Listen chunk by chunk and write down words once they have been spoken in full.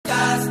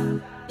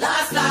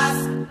Last,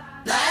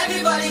 now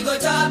everybody go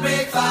to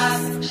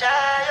breakfast.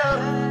 Shayo.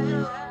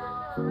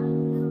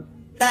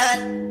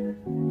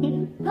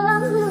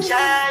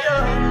 Shayo.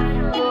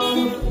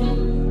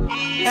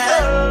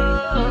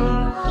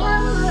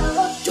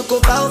 You go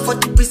bow for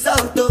the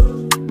result,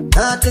 though.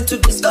 Nothing to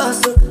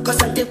discuss, oh.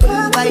 Cause I did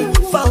by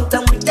default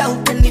and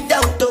without any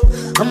doubt,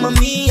 oh. I'm a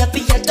me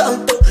happy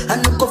adult, oh. I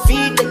no go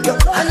feed the girl,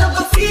 I no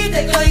go feed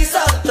the girl, it's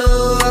out,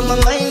 oh. I'm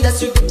a mind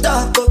that's with the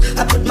talk, oh.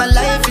 I put my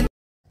life in.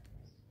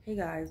 Hey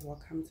guys,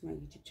 welcome to my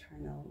YouTube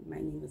channel. My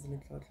name is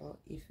Little.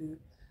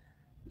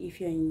 If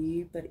you're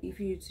new, but if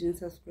you didn't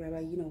subscribe,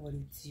 you know what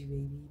it's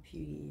baby.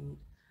 Period.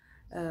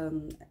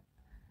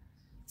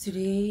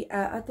 Today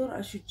I thought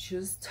I should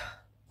just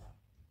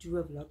do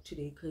a vlog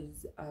today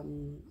because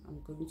I'm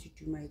going to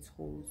do my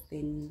toes,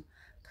 then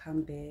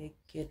come back,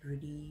 get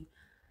ready,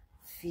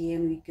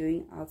 and we're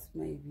going out to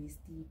my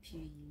VST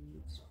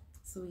period.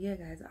 So yeah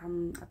guys,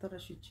 I thought I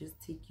should just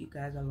take you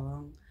guys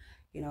along,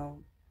 you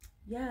know.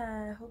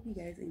 Yeah, I hope you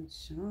guys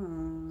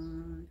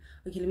enjoy.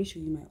 Okay, let me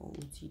show you my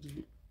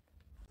OOTD.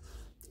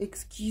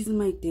 Excuse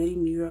my dirty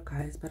mirror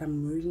guys, but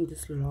I'm wearing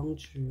this long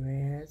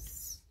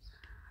dress.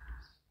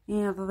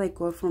 Yeah, I thought I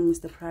got from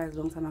Mr. Price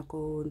long time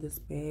ago in this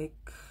bag,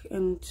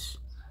 and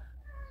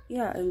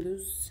yeah, and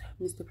those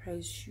Mr.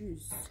 Price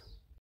shoes.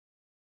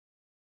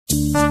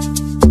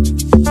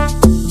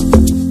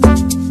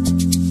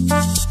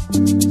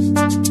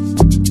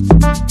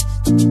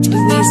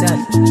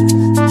 Louisa.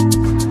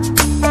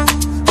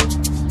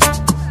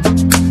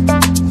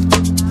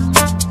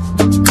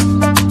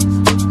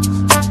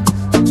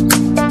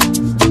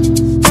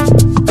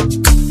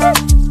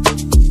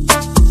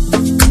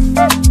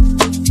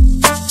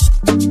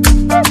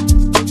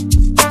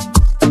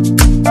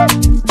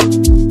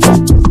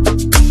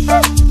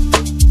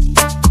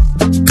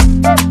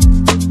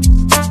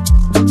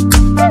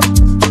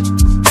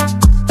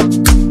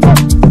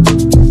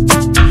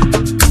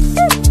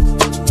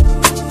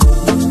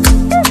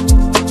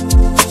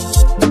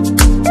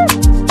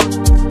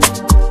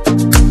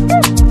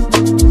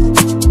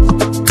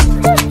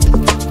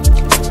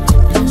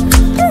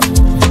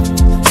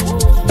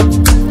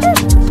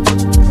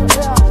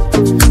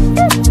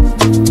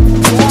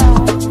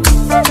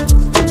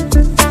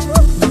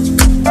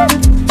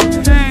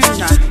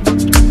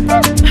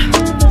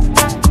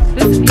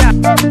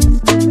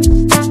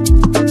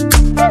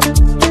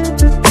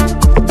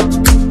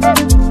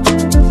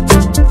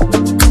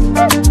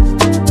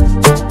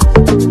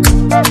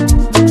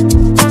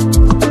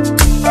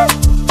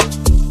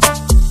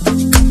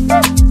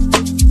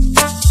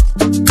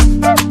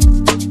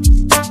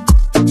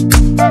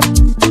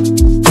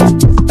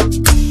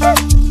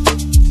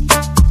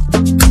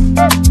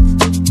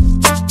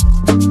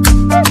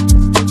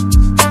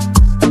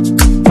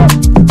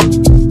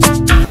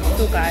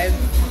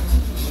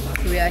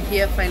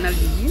 Here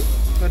finally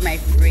with my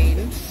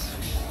friends.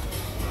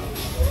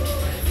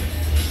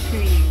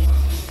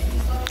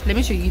 Let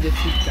me show you the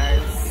food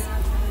guys.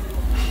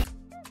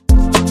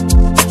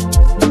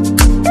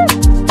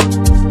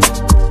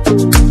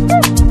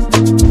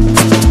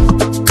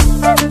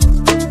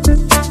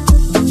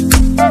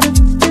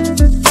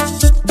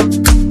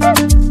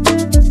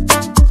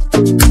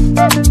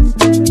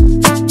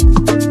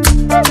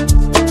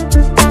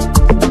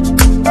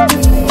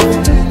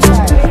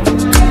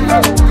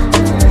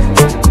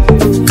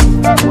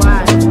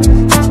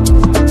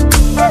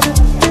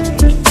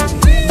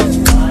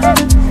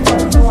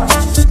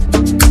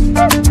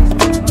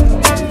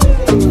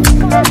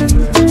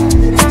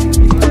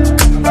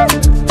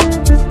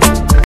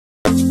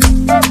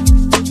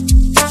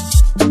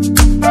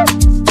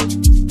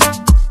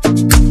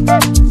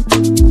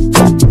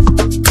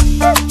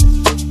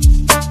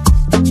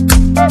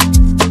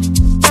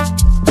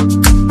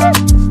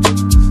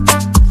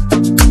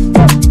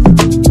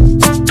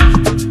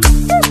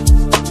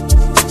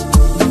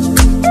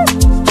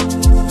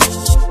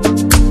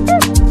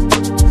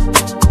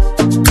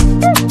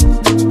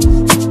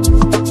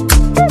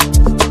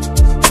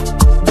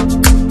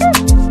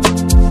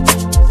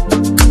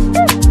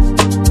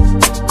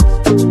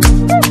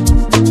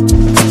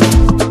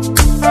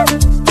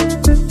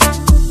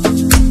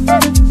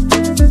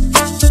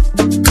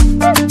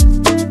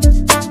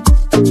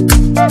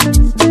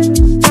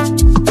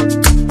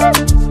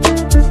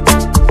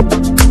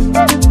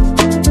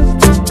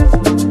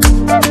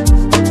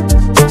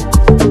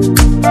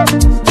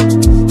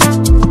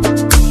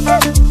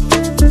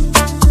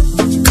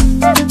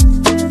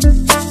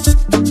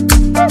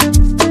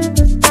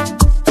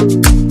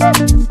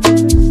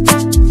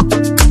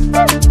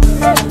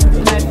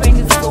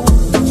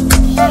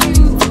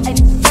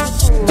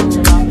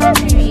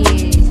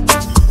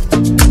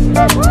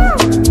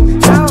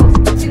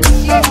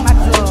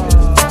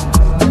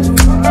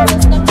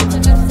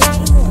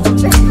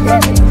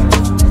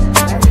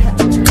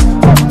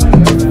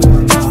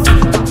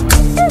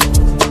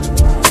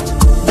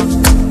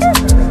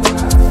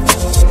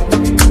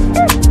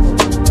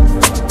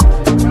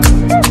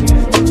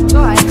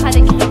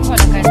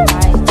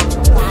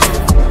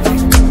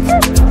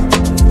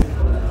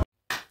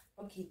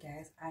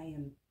 I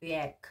am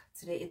back.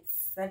 Today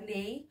it's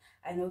Sunday.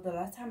 I know the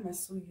last time I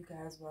saw you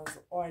guys was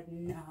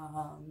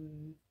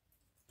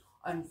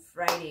on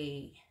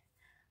Friday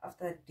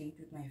after a date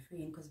with my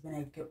friend, because when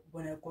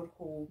I got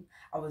home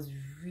I was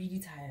really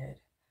tired,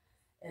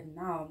 and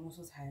now I'm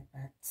also tired,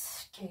 but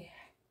okay,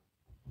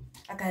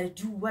 I gotta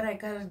do what I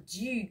gotta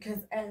do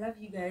because I love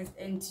you guys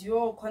and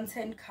your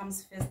content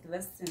comes first.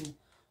 Listen,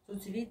 so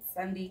today it's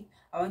Sunday.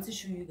 I want to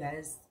show you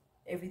guys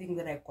everything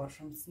that I got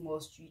from Small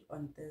Street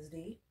on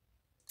Thursday,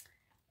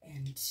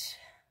 and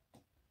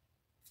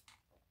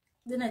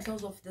then I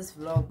close off this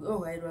vlog.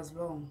 Oh, it was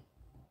long.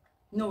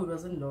 No, it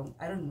wasn't long.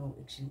 I don't know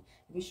actually.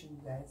 Let me show you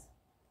guys.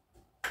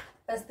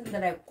 First thing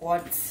that I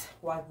got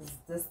was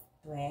this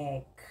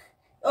bag.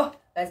 Oh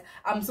guys,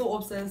 I'm so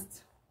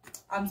obsessed.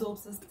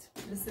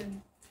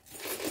 Listen,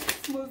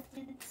 Small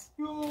Street.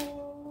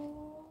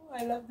 Oh,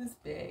 I love this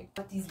bag.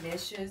 Got these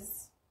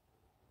lashes.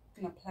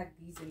 I'm gonna plug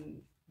these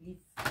and leave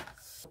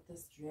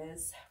this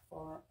dress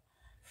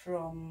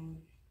from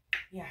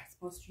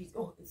Small Street.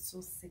 Oh, it's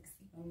so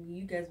sexy on me.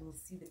 You guys will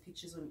see the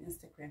pictures on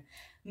Instagram.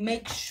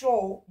 Make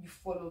sure you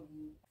follow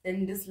me.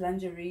 Then this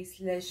lingerie /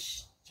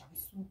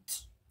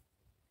 jumpsuit.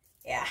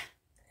 Yeah,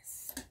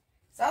 it's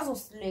also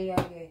slay.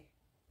 Okay,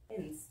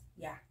 pants.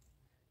 Yeah,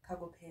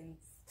 cargo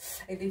pants.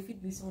 And they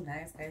fit me so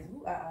nice, guys.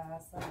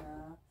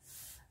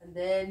 And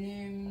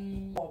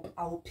then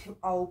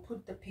I'll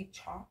put the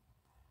picture,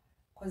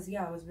 because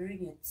I was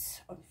wearing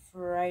it on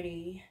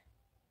Friday.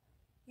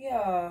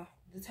 Yeah,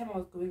 the time I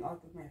was going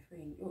out with my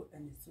friend. Oh,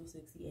 and it's so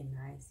sexy and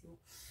nice. Yo,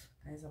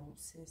 guys, I'm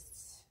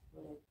obsessed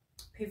with it.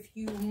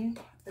 Perfume,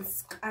 it's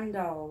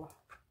Scandal.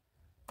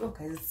 Look,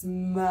 guys, it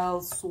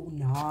smells so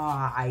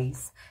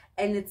nice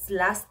and it's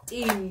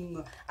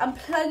lasting. I'm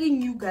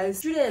plugging you guys,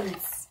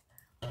 students.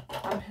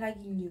 I'm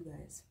plugging you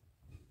guys.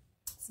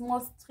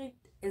 Small Street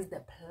is the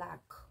plug,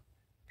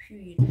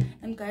 period.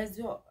 And guys,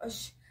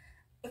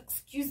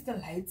 excuse the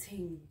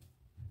lighting.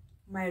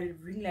 My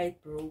ring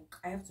light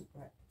broke. I have to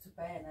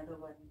buy another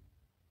one.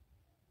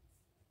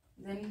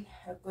 Then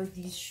I got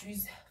these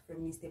shoes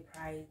from Mr.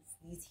 Price.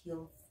 These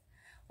heels.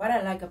 What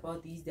I like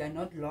about these, they are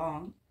not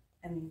long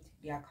and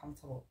they are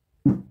comfortable.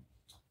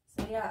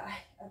 So yeah,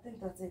 I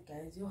think that's it,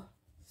 guys. Yo,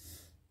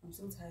 I'm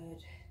so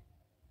tired.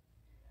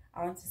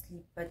 I want to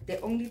sleep, but the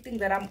only thing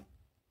that I'm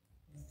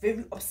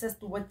very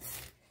obsessed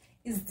with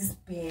is this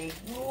bag.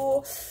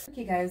 Yo,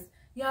 okay guys,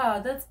 yeah,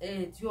 that's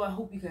it. Yo, I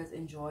hope you guys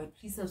enjoyed.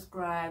 Please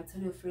subscribe,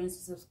 tell your friends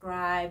to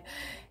subscribe.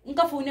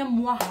 Subscribe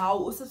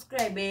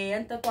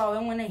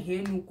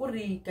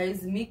and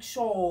guys, make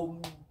sure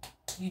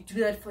you do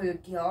that for your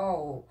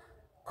girl,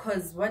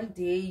 because one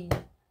day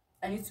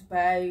I need to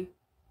buy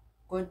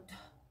good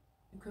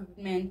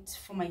equipment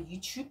for my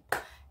YouTube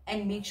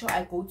and make sure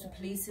I go to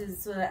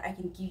places so that I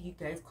can give you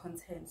guys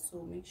content.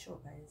 So make sure,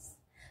 guys,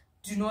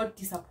 do not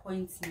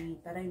disappoint me,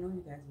 but I know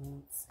you guys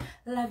won't.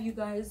 Love you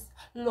guys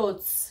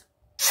lots.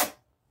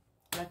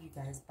 Love you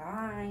guys.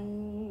 Bye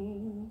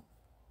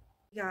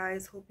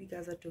guys, hope you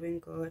guys are doing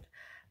good.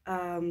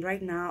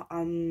 Right now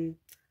I'm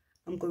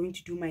going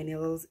to do my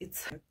nails.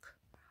 It's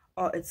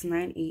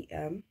 9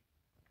 a.m.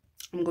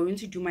 I'm going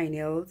to do my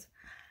nails,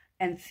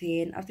 and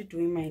then after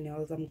doing my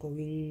nails and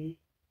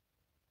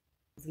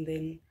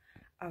then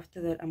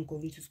after that I'm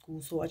going to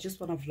school. So I just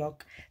want to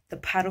vlog the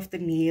part of the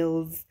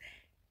nails.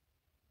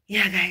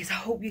 Yeah guys, I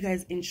hope you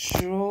guys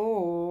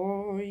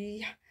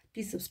enjoy.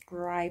 Please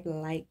subscribe,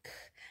 like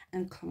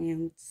and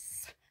comment.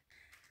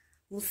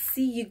 We'll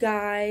see you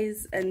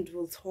guys and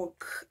we'll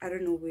talk. I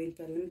don't know when,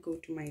 but let me go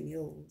to my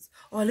nails.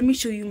 Oh, let me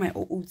show you my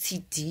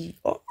OOTD.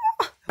 Oh,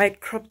 white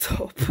crop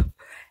top.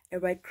 A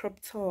white crop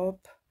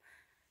top,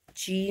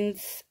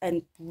 jeans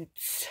and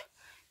boots.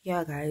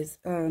 Yeah guys,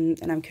 and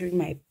I'm carrying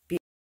my big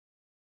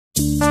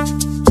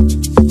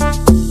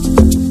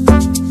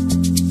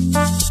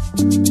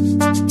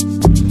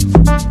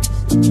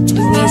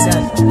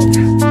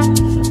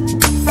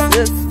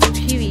this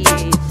period.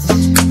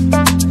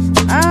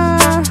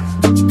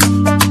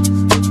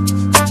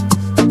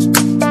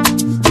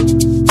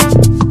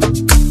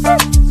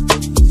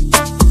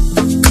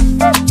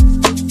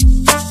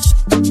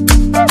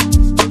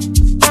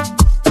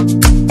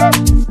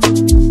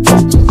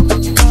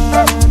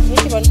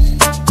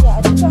 Yeah,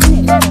 I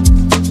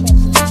just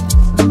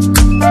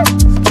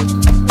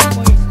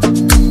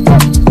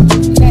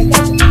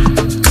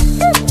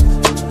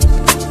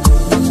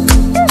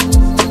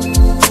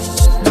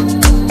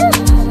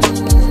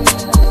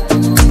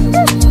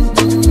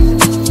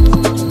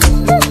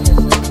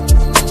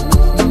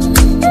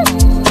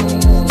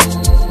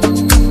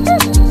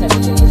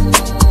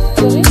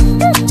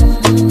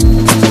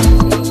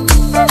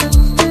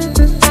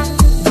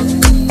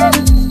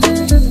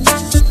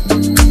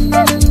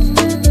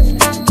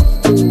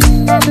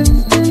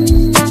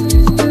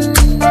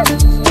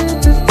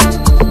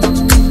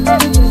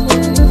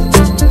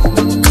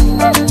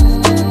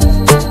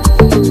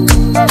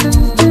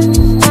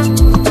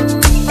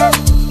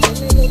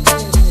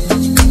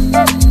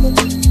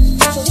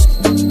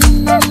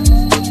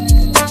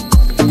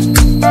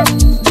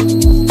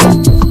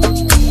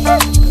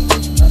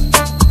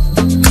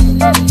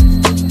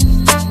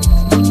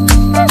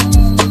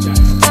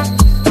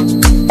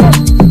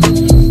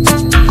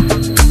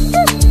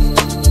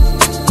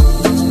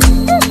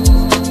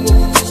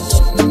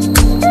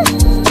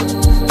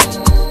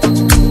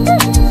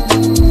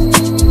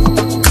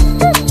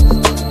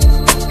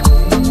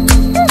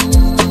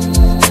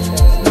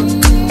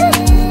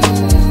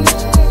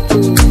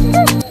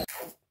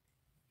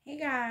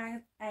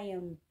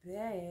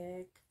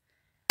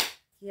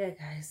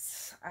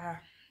guys, I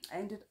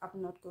ended up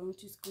not going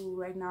to school.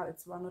 Right now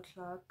it's 1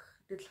 o'clock.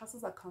 The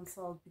classes are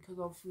cancelled because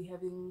of we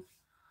having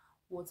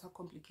water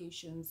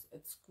complications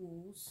at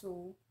school.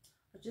 So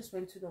I just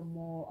went to the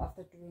mall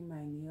after doing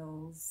my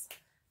nails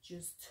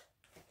just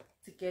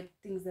to get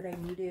things that I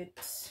needed.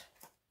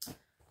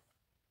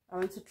 I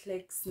went to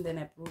Clicks and then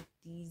I brought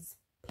these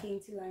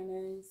painty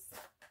liners,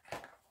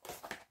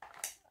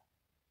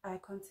 eye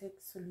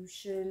contact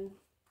solution,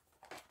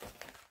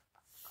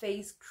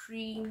 face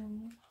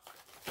cream,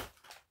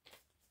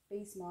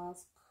 face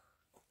mask,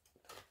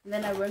 and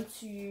then I went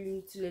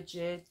to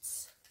Legit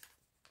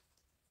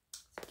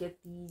to get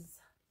these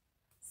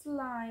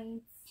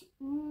slides.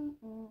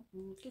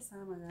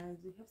 Guys,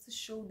 we have to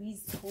show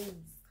these toes.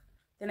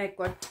 Then I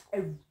got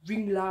a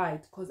ring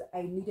light because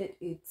I needed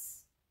it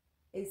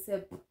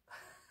ASAP.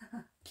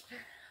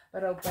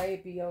 But I'll buy a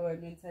bigger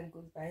one when time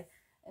goes by.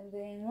 And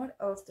then what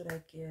else did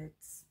I get?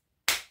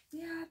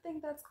 Yeah, I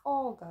think that's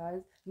all,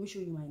 guys. Let me show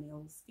you my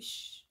nails.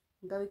 Ish.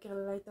 But you can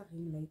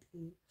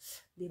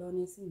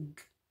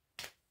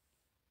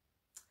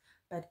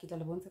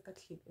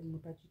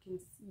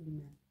see,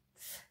 man,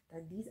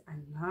 that these are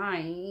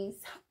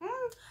nice.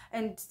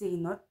 And they're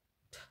not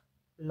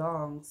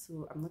long,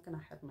 so I'm not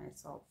gonna hurt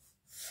myself.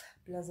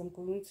 Plus I'm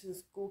going to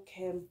school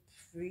camp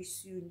very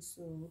soon,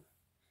 so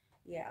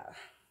yeah,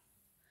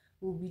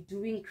 we'll be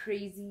doing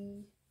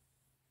crazy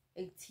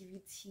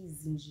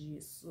activities in G,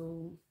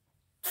 so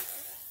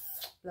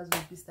plus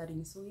we'll be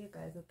studying. So yeah,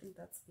 guys, I think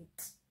that's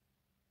it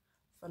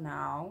for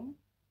now.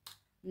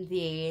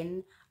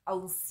 Then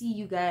I'll see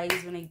you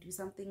guys when I do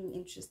something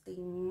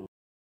interesting.